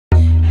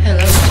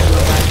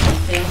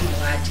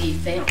YT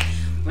fam.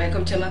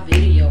 Welcome to my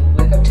video.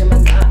 Welcome to my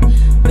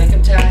live.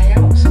 Welcome to our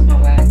house, my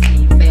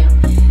YT fam.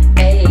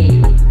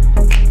 Hey,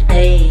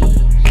 hey,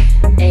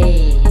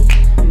 hey,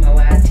 my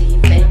YT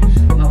fam,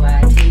 my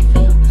YT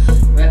fam.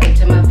 Welcome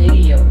to my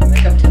video.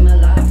 Welcome to my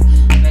live.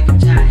 Welcome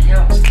to our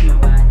house, my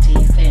YT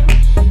fam.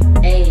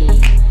 Hey,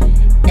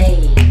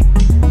 hey,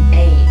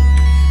 hey.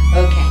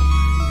 Okay,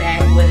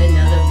 back with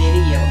another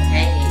video.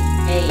 Hey,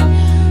 hey,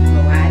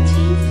 my YT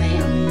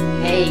fam.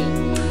 Hey,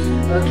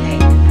 okay.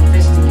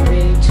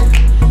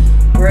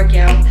 Work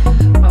out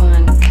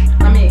on,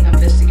 I'm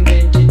just getting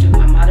ready to do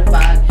my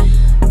modified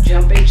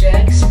jumping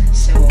jacks.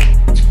 So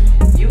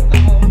you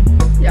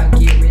y'all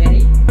get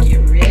ready,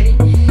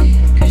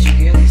 because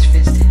your girl is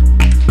fisted.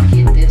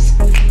 Get this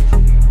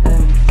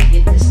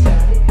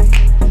started,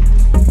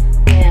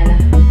 and I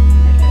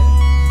gotta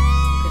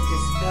put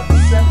this up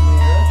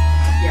somewhere.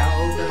 Y'all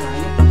hold on.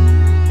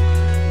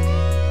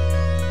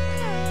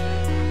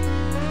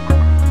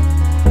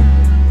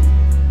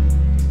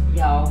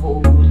 Y'all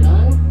hold on.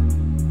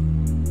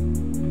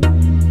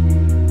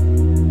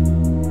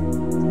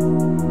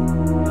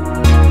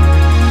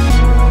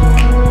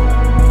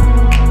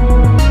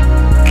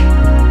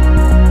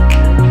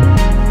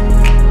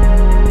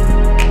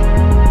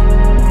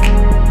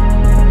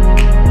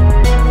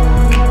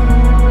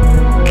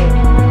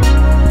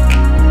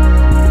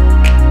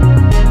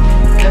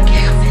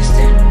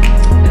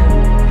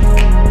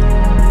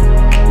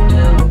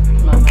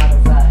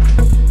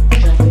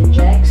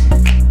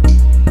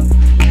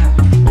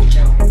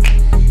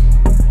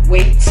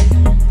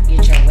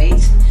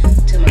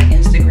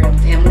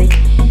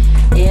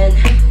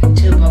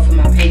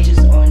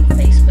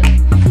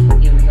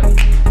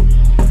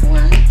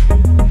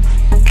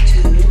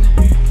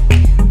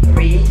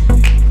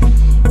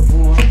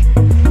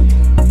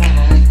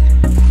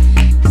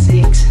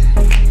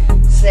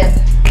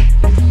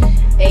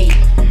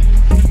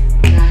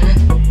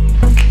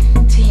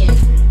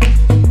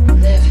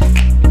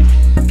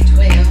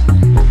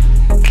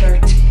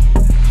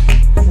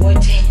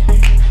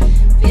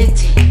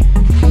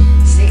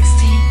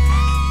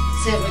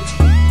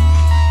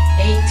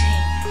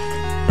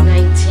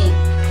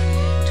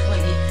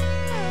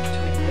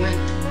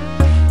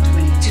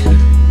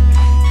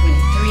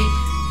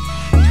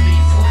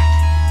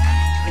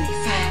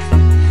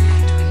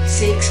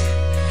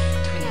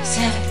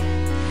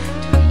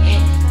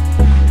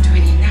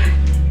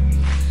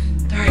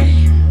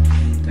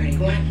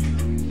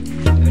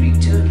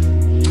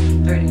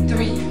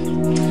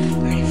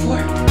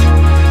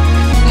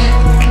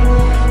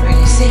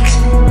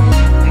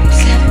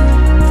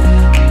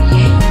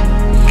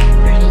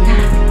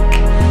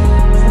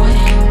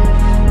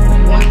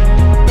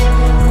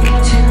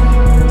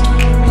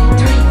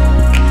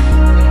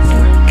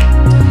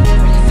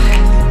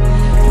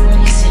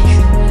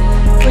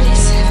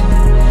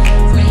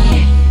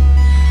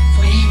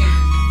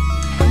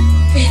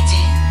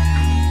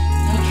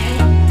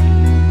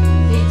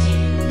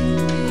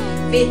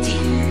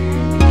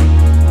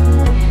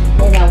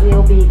 And I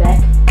will be back.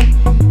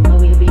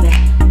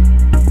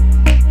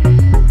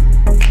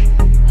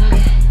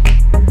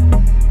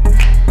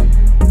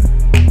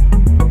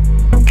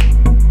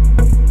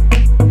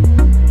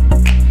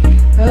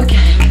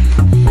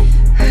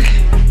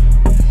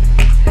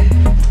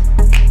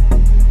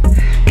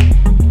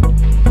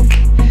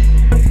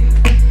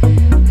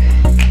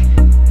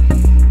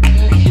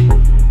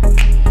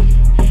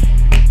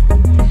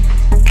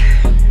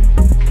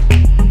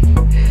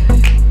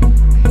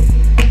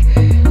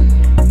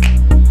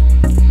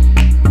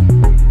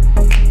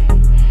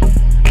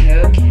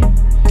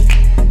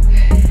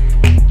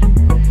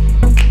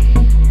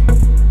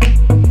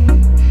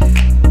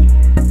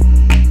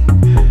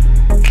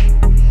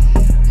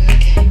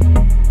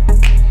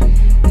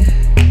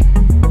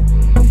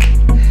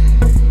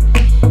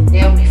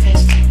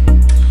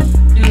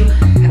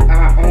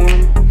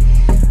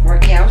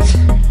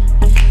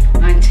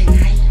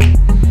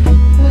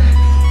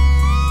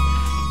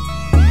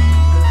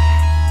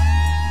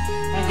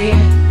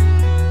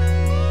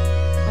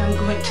 I'm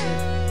going to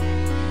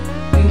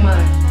do my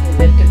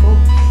elliptical.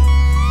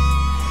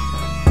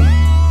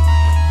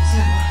 So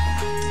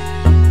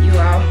you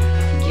all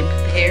get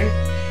prepared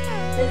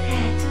for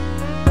that.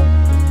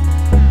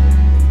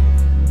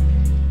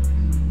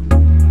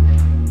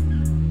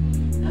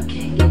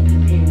 Okay, get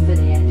prepared for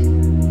that.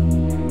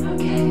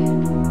 Okay.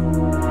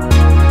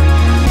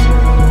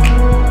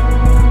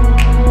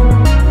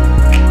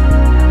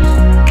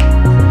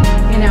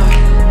 You know,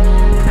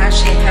 I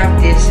should have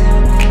this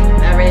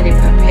already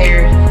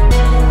prepared,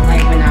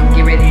 like when I'm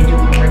getting ready to do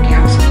my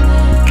workouts.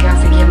 Y'all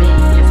forgive me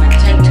if I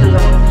take too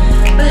long,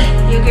 but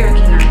your girl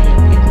cannot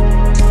help it.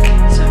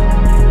 So,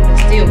 but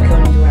still we're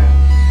gonna do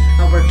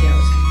our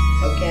workouts,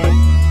 okay?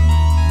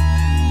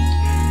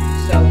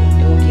 So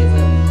don't give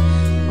up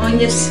on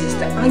your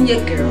sister, on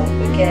your girl,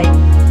 okay?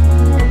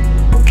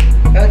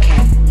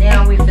 Okay,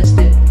 now we first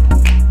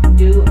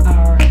do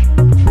our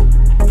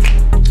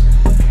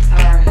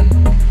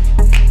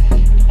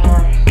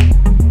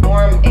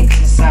arm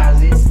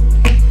exercises.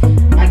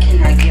 I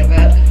cannot give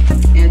up.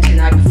 And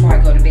tonight before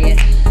I go to bed,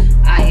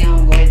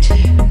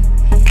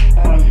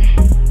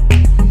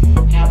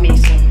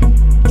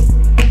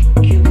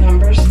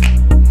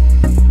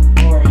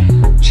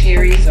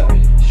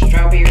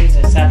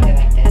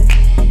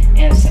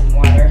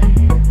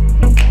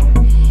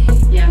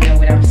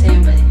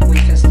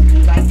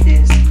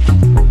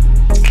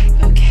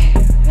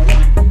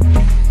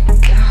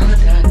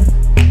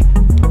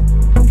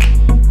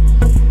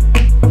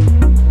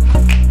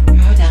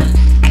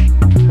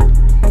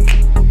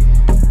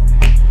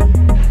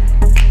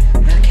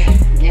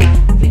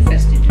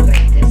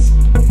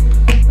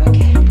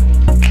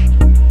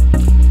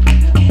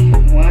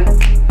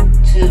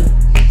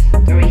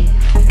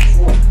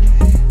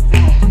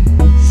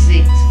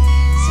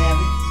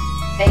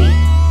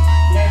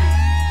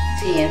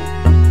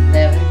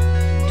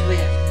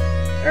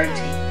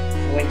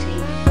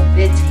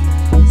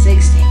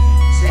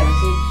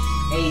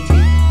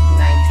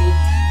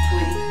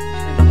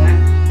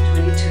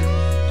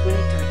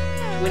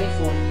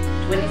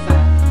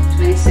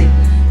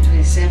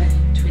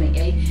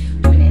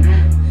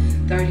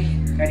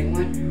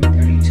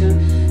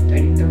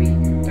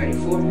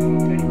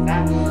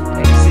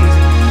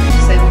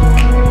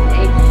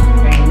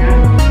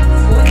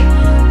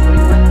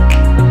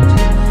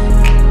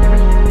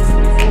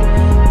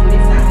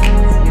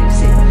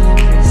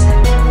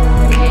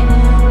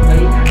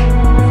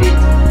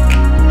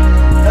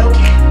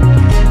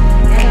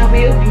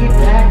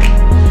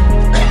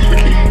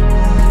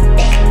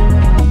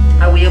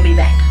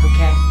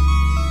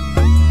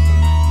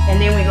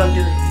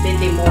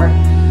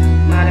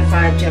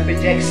 modified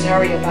jumping jack.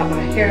 Sorry about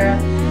my hair,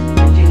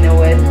 but you know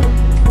what?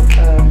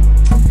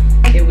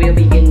 It will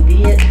be getting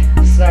did.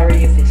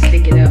 Sorry if it's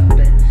sticking up,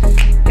 but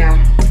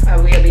yeah, I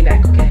will be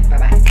back. Okay, bye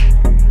bye.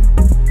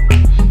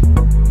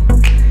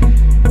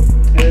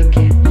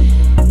 Okay,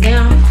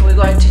 now we're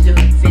going to do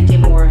 50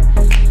 more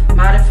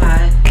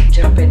modified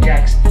jumping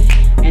jacks,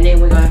 and then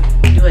we're going to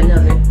do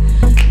another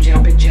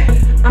jumping jack.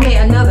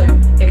 Another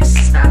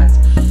exercise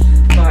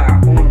for our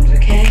arms.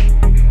 Okay.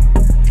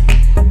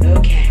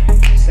 Okay.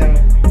 So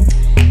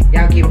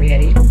y'all get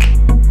ready.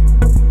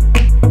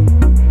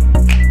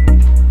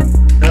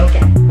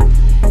 Okay.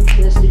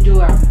 Let's do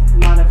our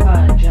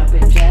modified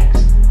jumping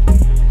jacks.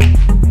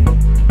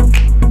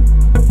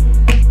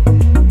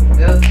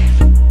 Okay.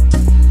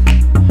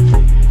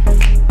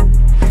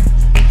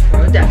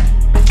 Hold on.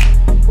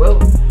 Whoa.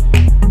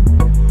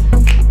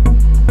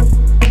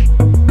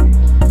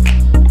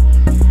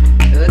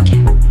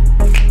 Okay.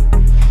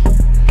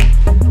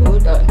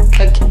 Hold on.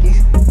 Okay.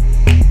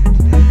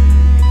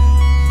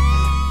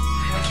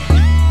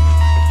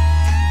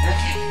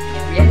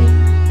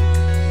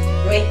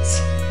 Weights.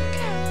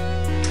 Okay.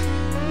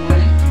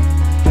 1,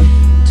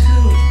 2,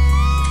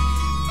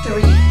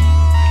 3,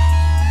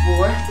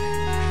 4,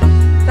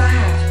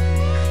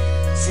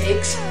 5,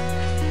 6,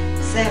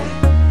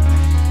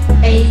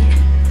 7, 8,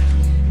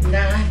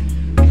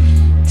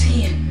 9,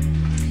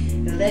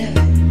 10,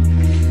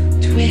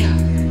 11,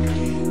 12,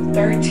 13,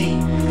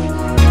 14,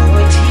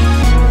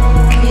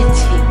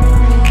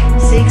 15,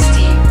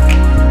 16,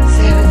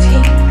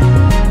 17,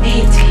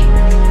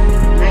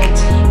 18,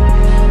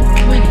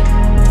 19, 20.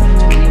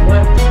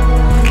 21,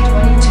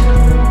 22,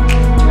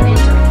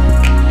 23,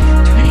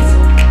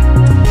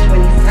 24,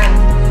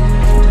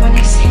 25,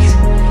 26,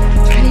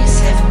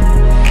 27,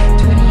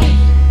 28,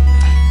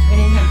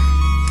 29,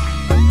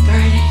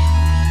 30,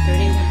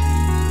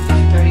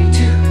 31,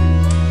 32,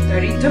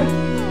 33,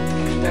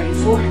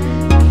 34,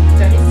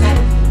 35,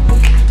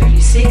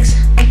 36,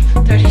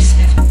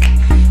 37,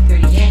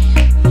 38,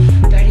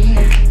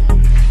 39,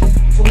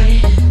 40,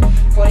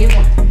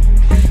 41,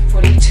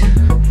 42,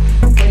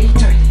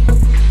 43,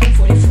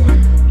 44,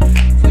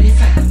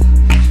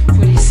 45,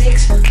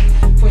 46,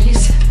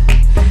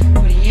 47,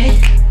 48,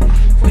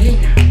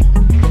 49,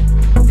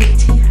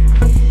 50.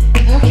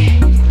 Okay.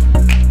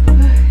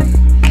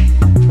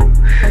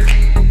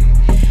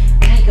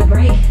 Take a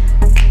break,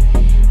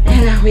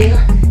 and I will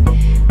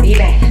be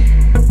back.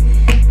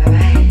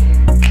 Bye-bye.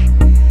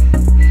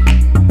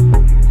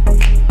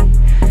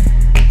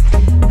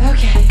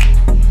 Okay.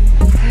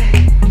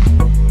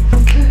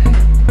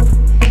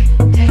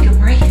 Take a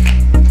break.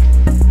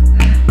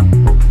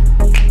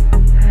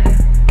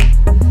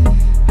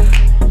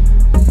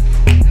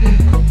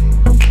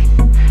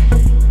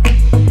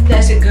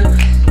 That's a good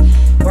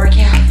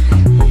workout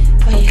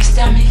for your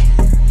stomach,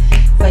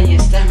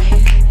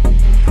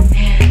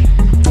 and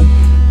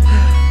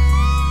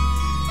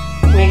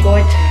we're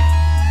going to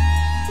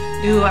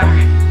do our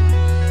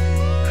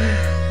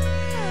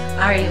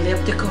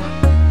elliptical,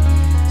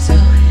 so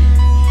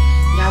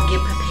y'all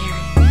get prepared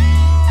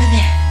for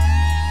that.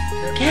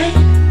 Okay?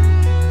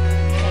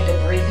 Take a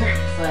breather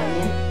for a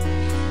minute.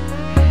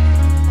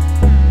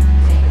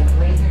 Take a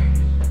breather.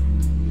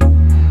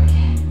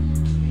 Okay.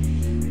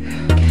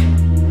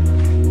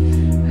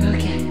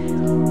 Okay.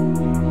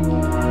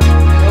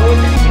 Hold that. Hold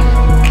on.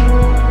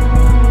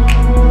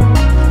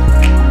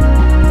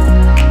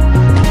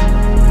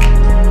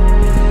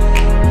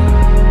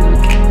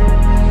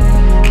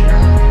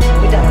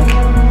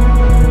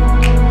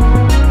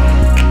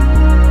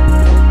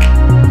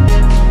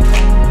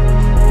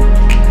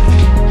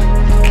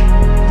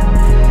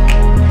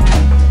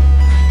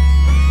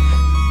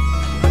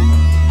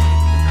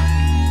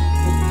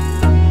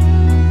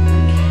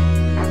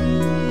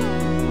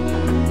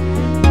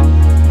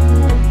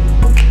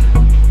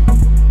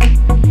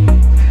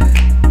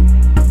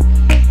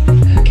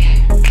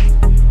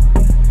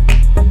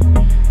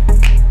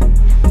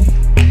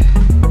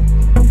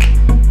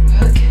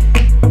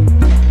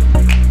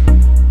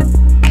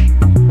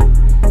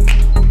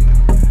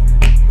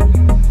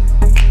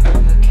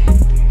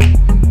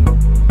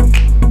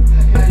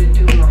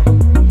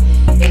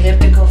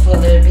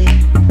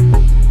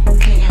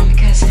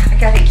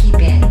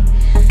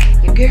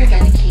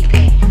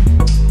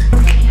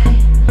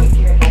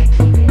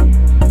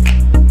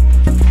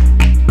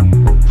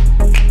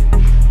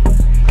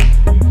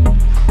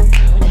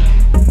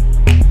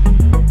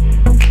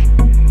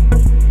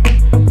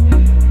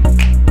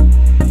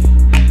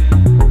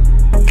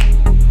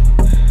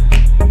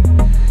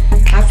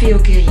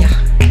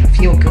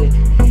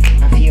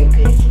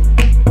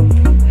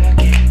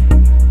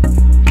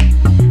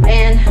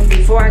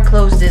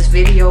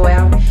 video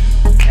out.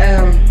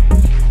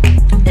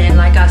 And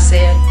like I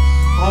said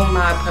on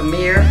my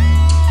premiere,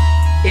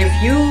 if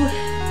you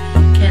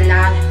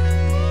cannot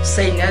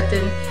say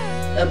nothing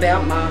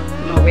about my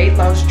weight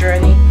loss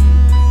journey,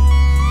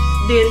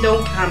 then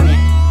don't comment.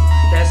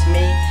 That's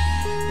me.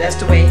 That's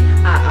the way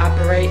I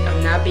operate.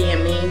 I'm not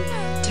being mean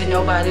to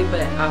nobody, but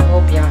I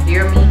hope y'all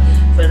hear me.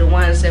 For the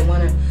ones that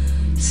want to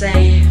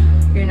say,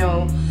 you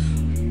know,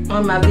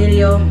 on my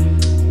video,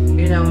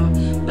 you know,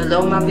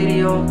 below my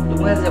video,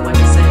 what is it when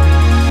they say,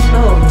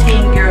 oh,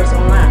 Teen Girls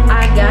Online.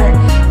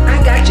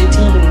 I got your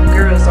Teen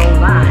Girls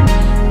Online,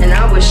 and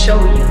I will show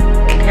you,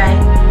 okay,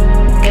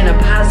 in a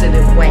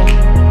positive way.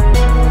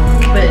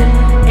 But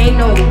ain't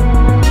no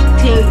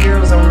Teen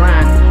Girls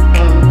Online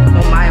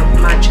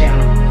on my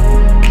channel.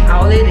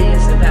 All it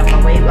is about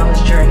my weight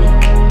loss journey.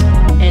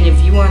 And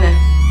if you want to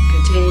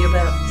continue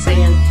about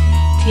saying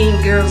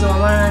Teen Girls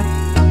Online,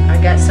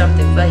 I got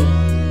something for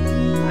you.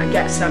 I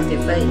got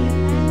something for you.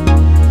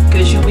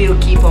 Because you will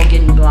keep on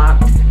getting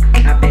blocked.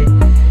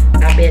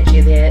 I bet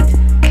you that.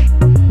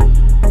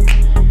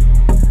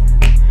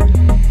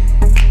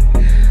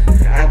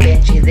 I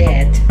bet you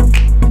that.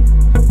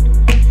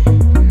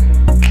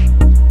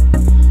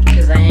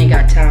 Because I ain't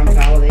got time for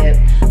all that.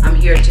 I'm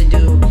here to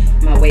do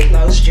my weight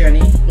loss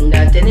journey,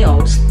 nothing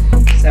else.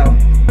 So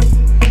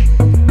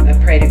I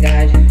pray to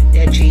God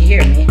that you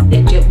hear me,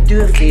 that you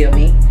do feel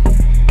me.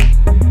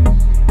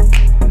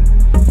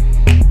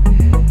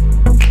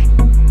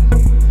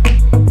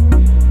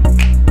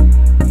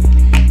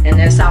 And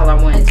that's all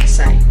I wanted to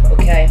say,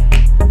 okay?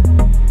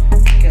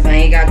 Because I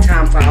ain't got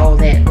time for all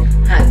that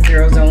hot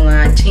girls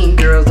online, teen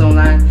girls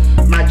online.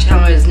 My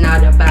channel is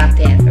not about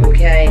that,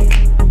 okay?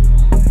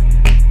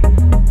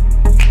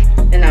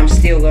 And I'm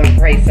still gonna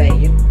pray for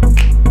you.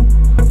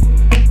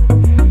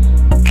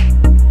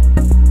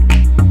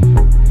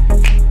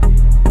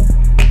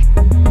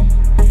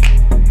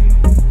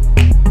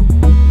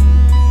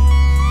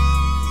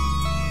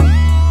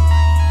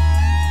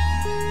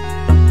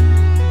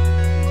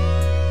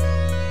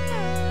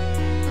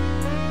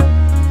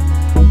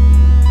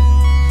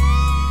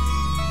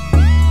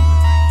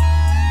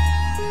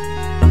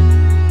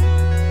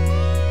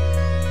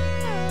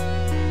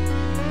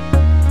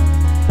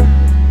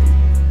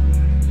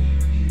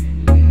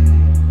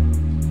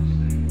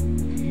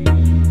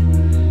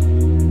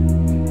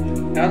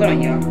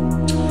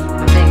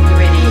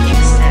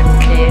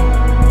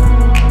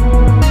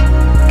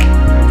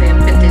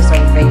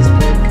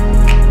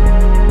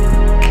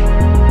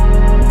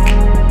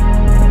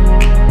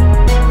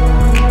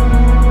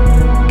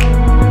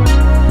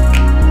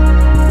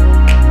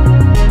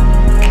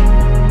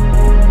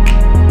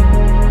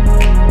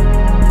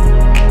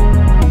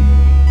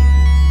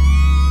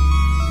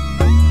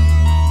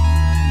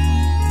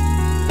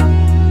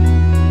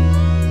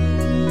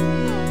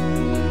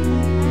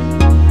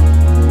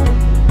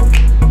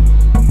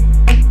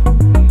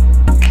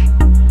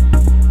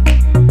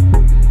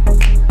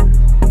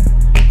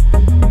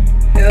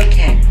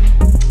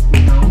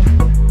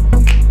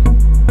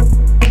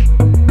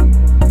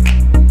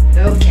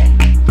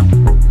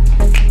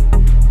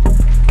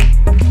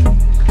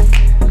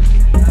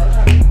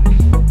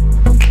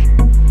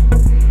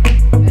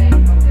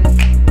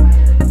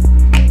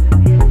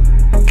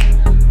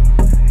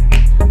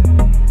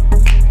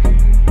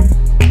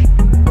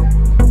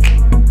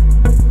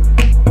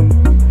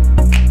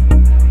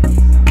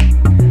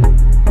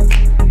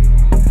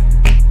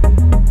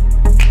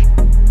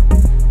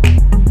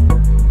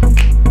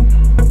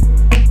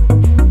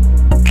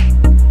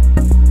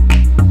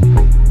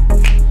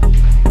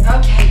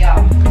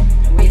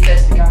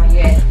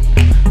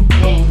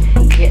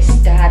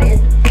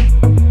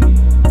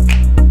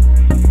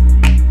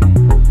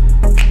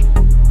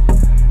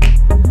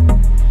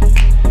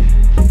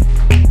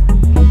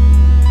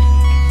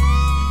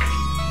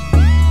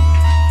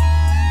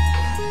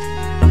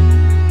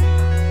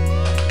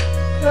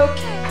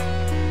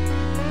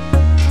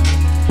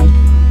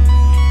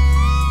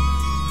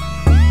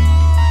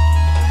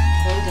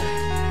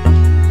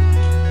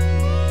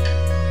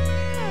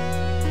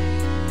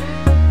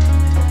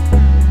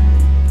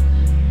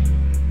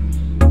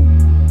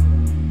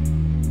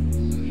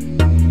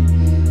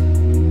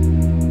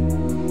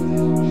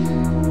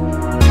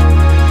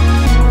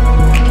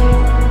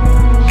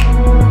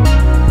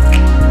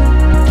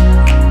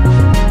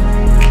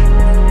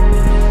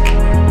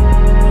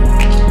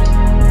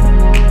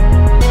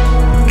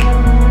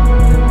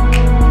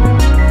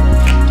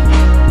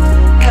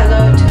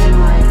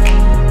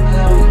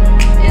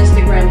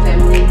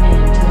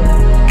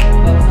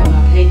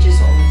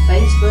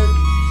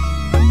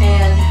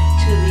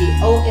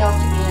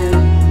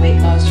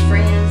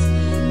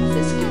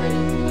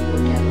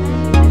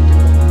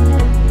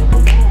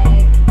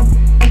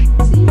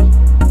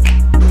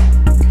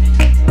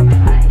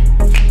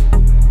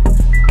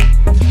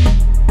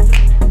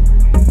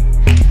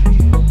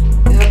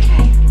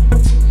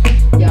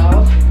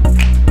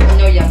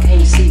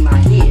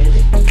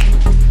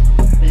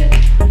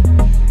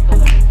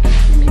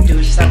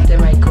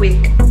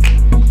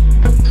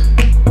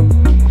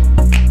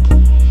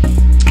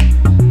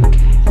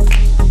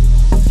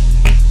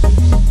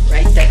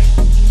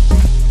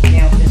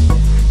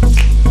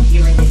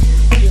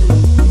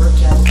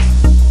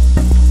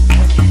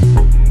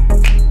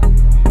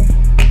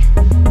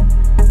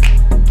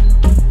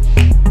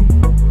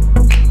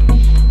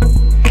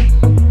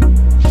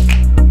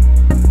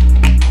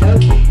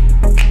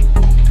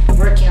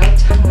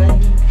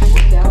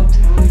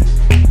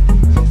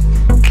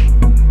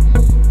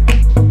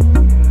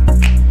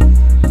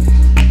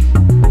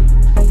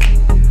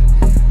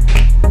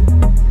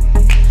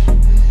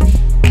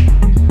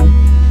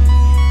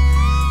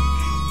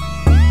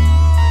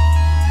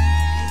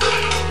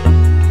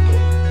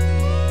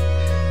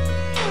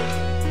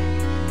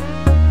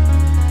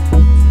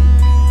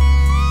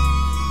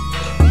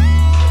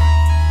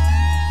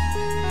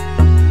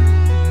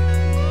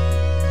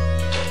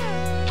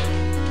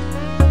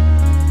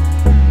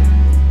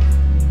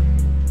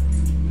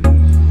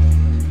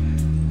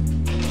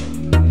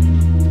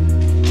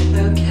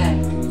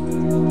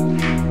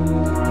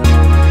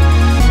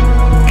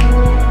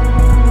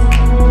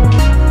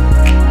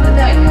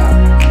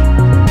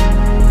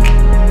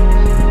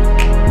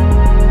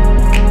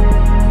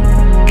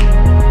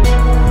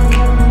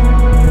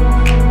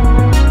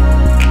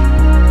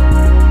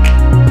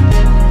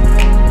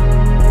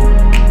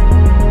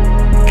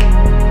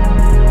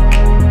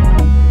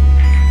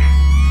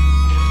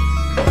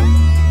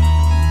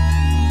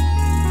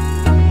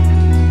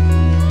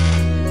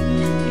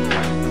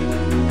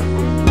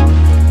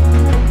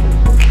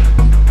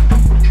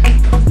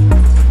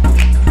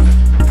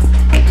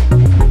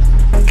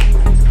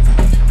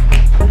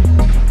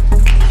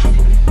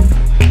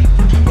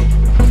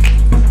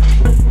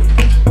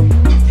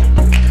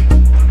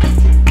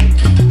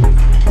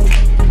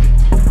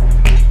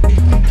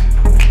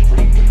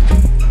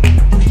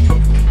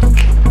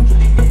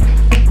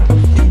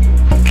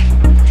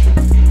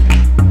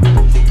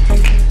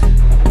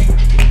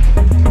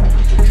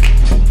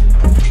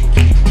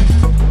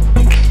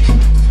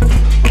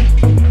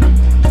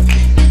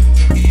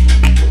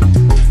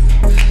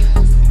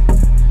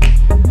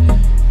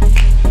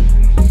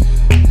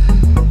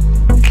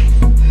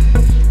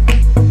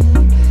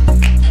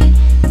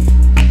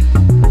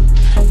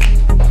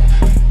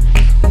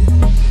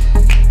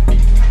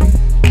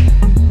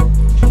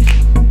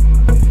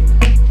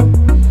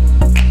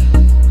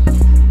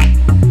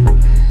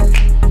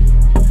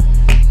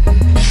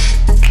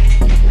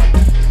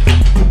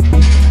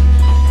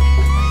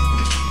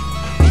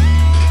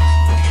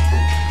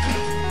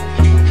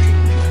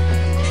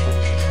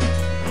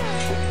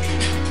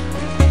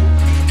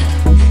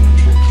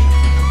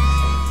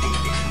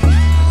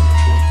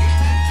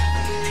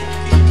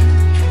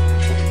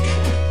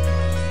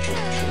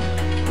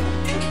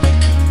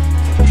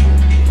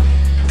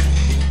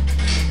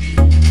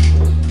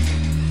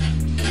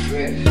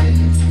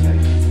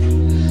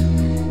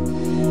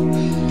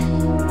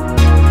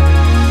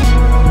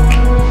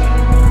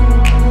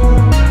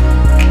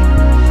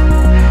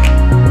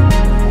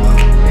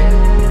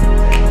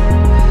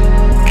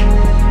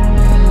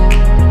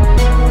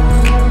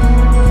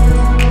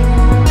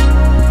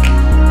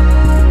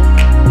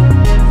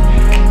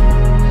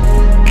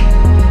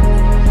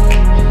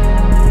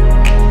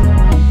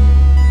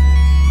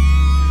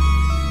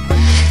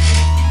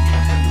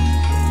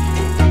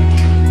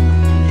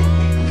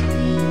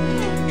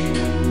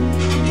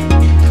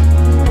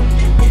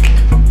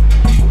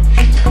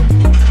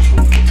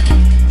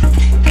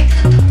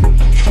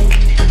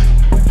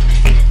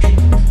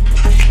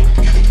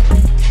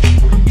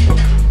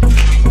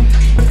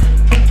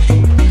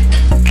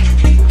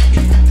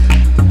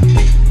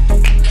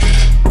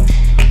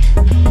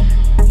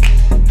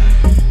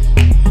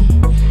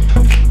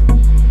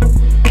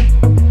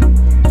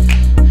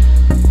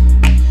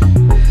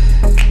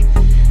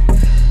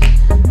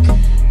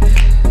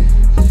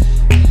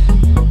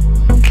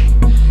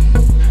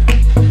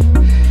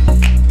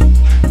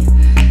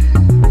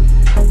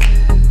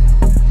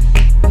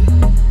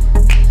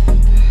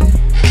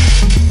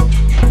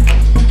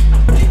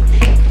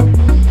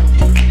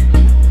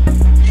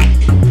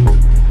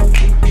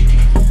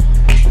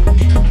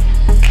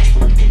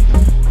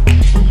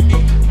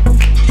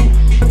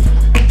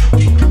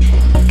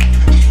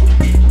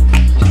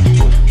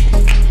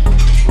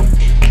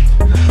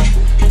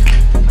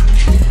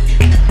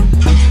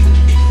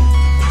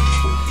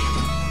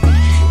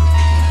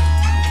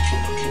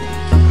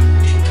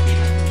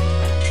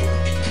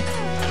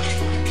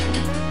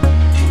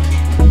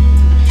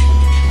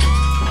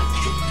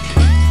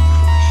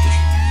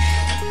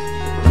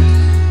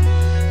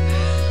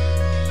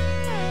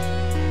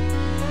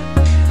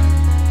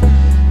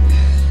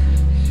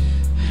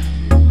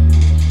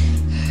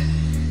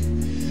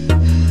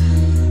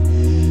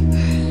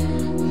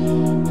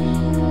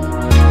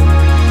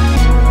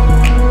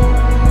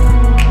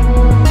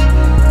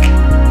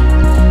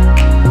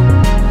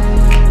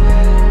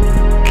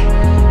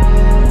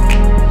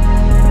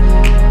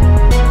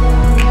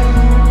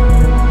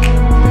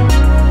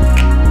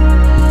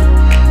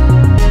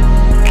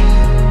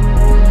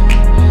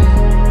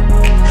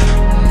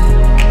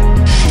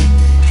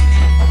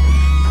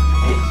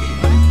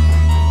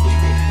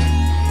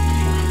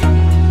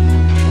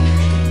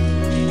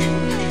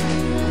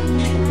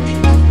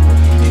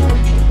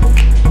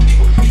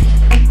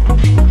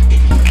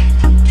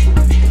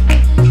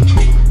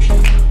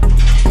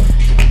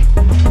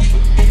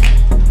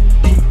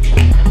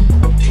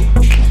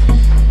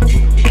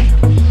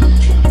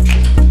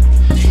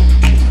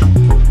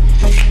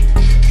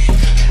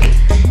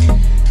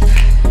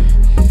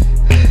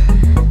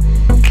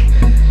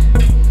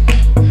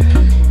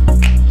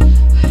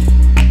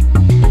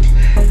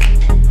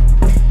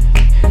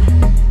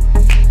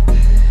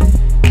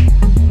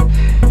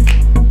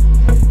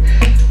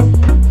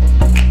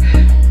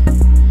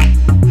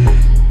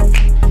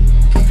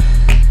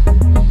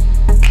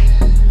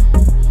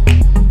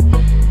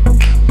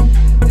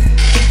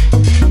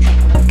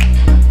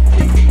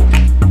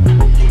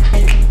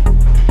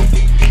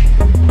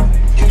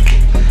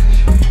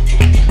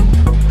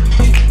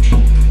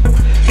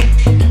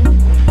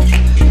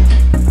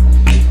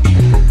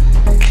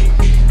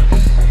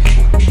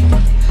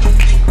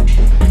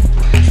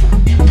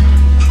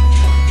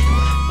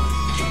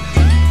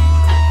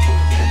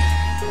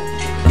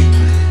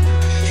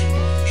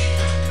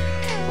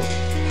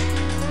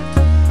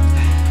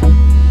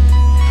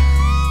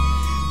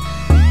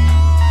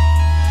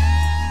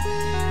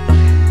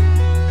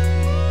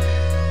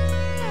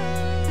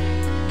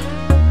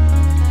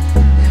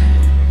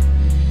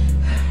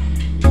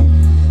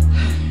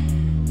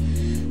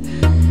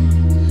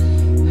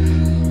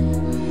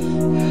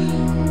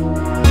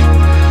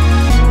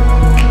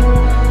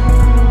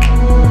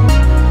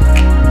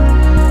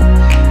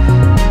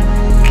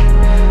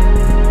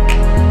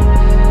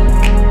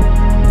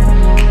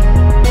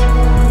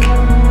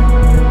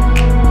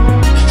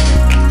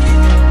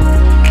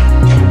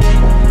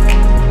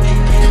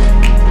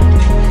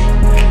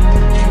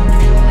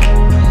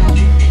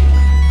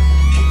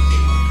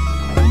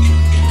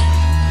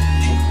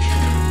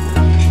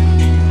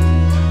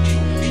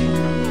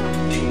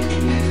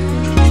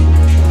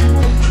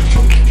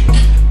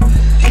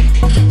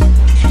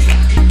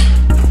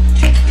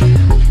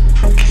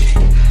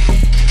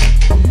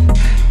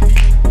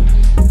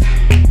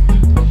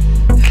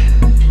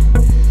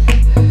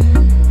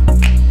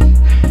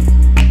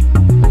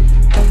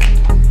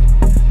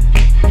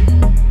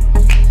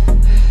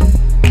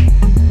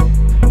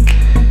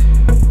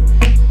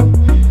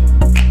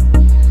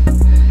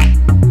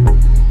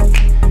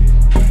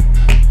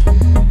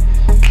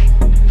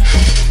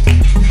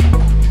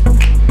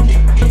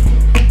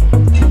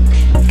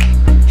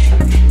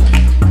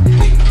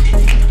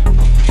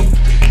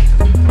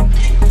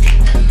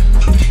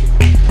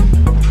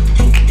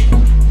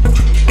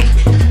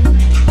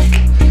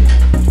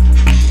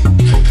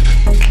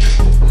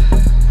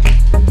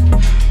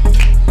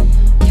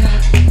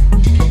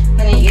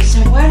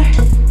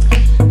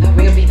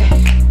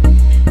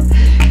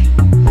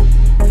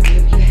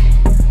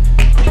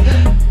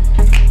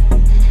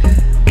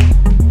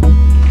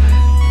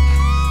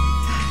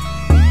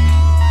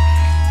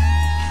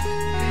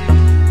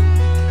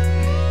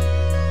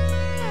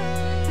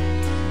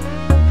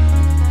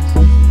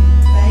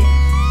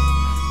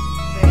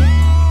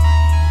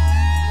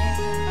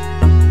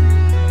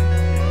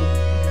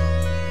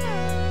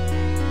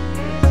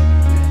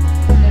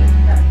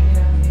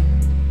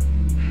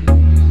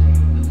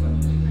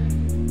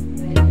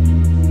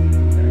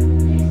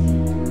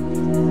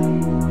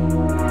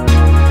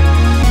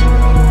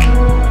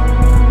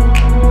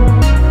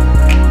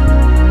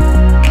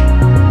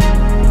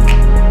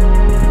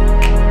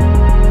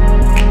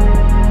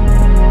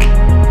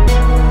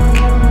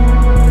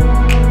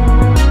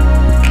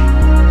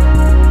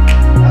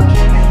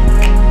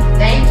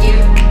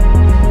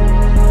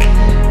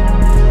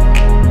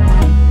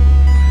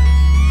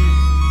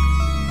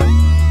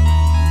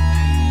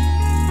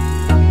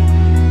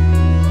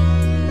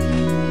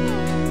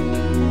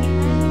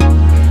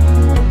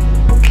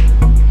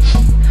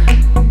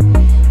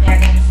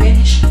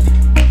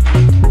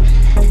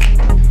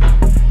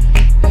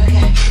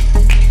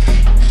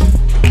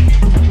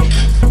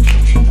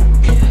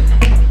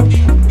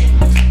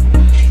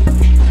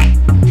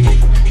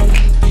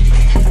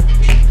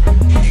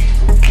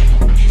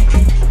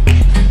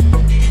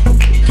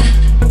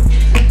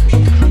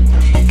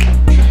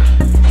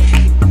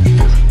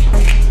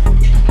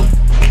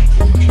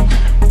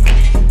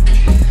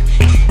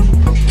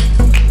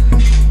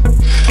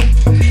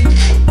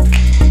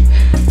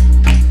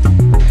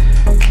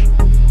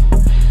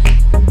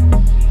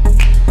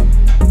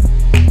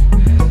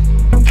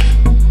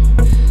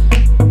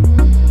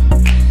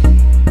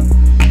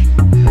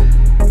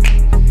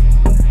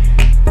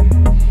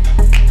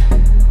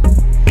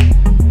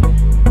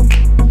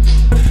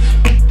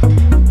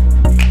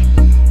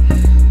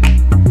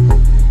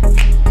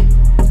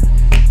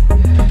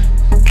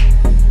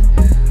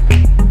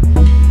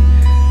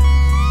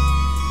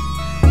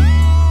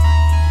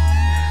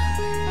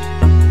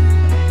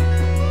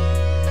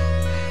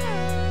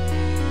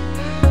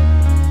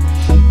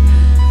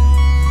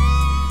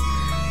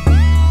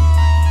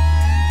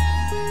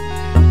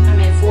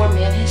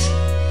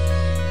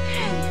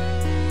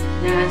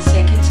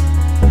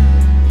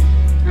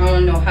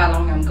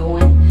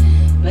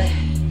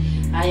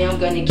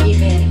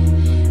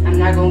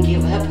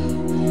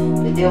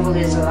 The devil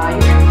is a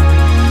liar.